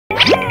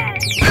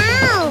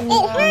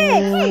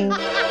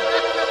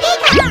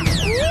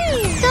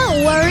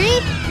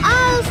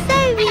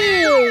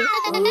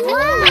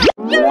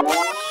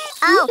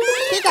Oh,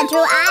 Pika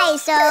drew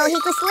eyes so he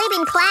could sleep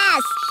in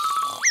class.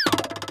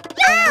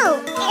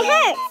 Oh, it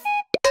hurts.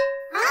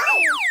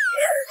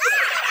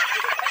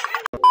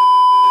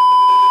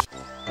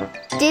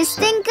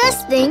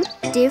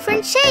 Distinct,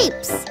 different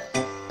shapes.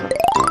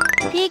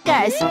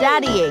 Pika is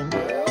studying,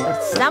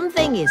 but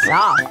something is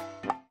off.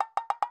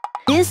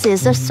 This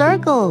is a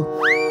circle.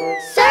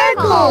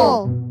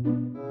 Circle.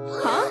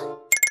 Huh?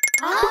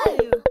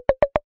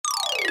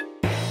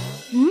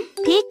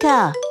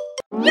 Pika.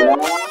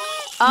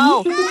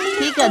 Oh,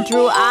 Pika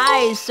drew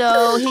eyes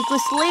so he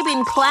could sleep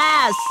in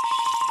class.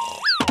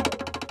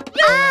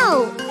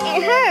 Oh,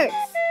 it hurts.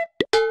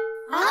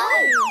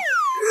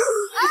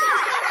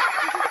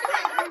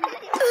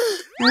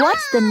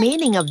 What's the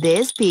meaning of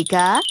this,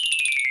 Pika?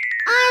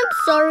 I'm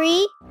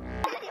sorry.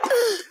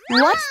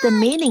 What's the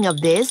meaning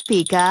of this,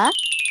 Pika?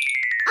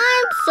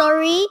 I'm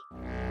sorry.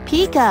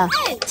 Pika,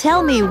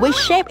 tell me which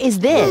shape is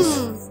this?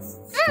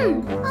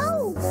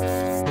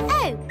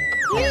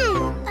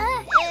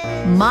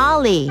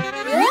 Molly.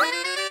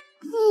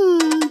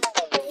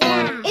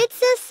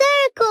 It's a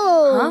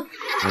circle.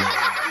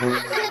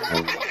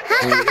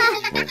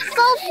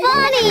 So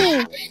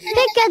funny.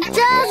 Pika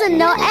doesn't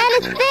know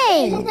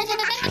anything.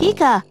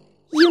 Pika,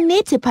 you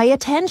need to pay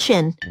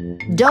attention.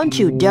 Don't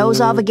you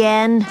doze off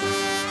again?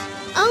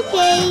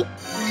 Okay.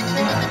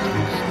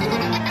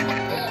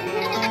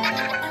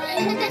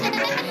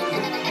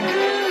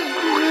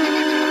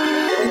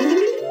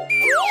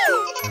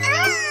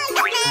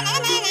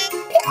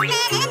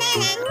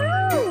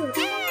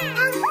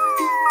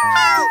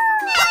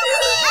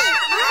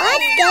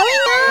 What's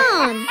going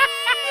on?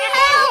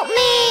 Help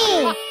me!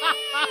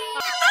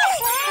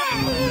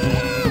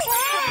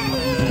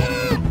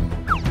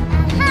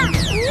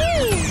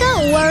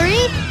 Don't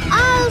worry,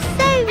 I'll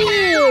save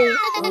you.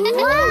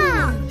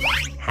 Wow.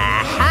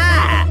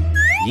 Ha-ha!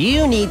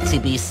 You need to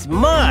be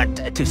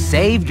smart to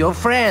save your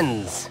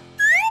friends.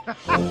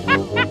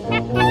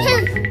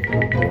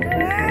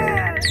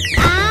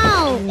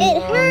 Ow,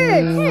 it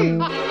hurts.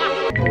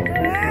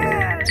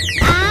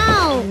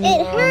 Ow,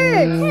 it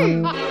hurts.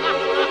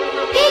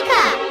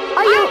 Pika,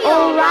 are you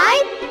all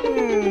right?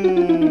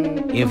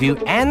 If you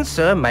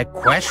answer my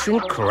question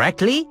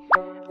correctly,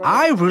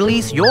 I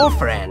release your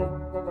friend.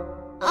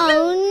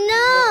 Oh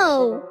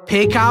no!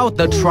 Pick out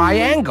the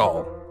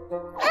triangle.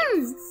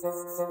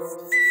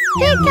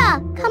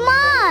 Pika, come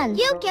on!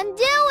 You can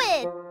do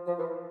it!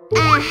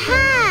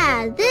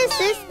 Aha! This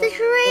is the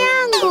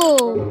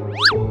triangle!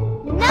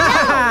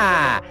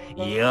 Ha-ha!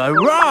 You're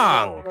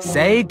wrong!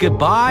 Say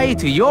goodbye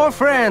to your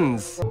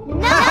friends!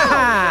 No!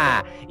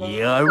 Ha-ha!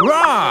 You're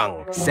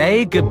wrong!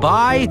 Say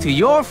goodbye to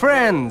your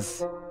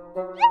friends!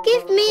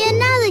 Give me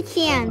another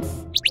chance!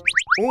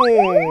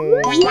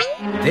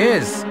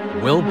 This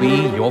will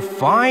be your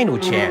final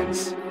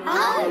chance.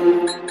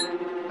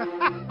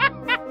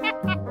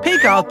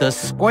 Pick out the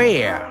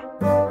square.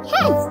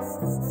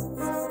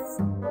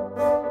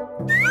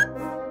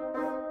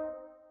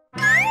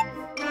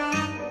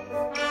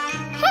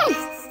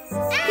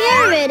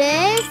 Here it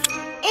is!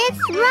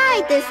 It's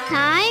right this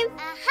time!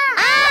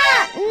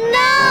 Ah!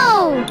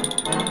 No!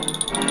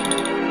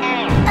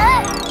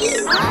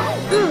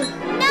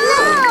 No!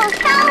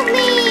 Help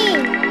me!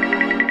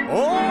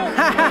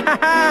 Ha ha ha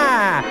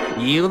ha!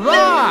 You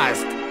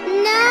lost!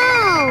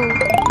 No!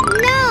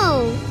 No!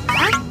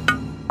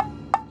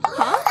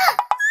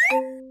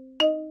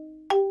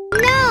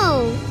 No!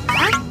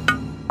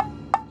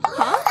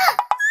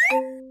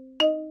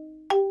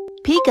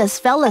 Pika's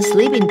fell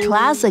asleep in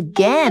class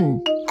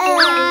again.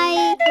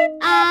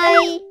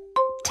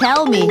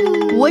 Tell me,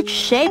 which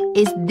shape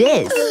is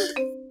this?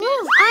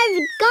 I've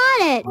got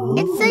it!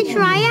 It's a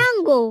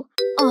triangle.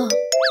 Oh.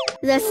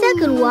 The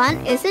second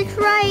one is a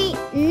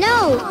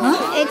No,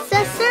 it's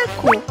a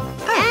circle.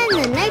 And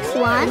the next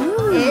one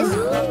is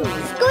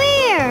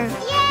square.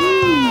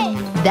 Yay!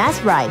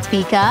 That's right,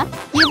 Pika.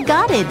 You've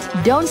got it.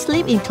 Don't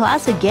sleep in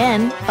class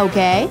again,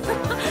 okay?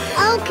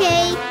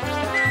 Okay.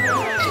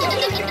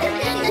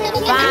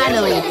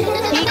 Finally,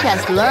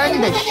 Pika's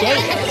learned the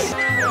shapes.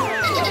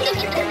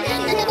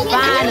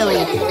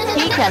 Finally,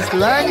 Pika's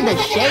learned the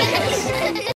shapes.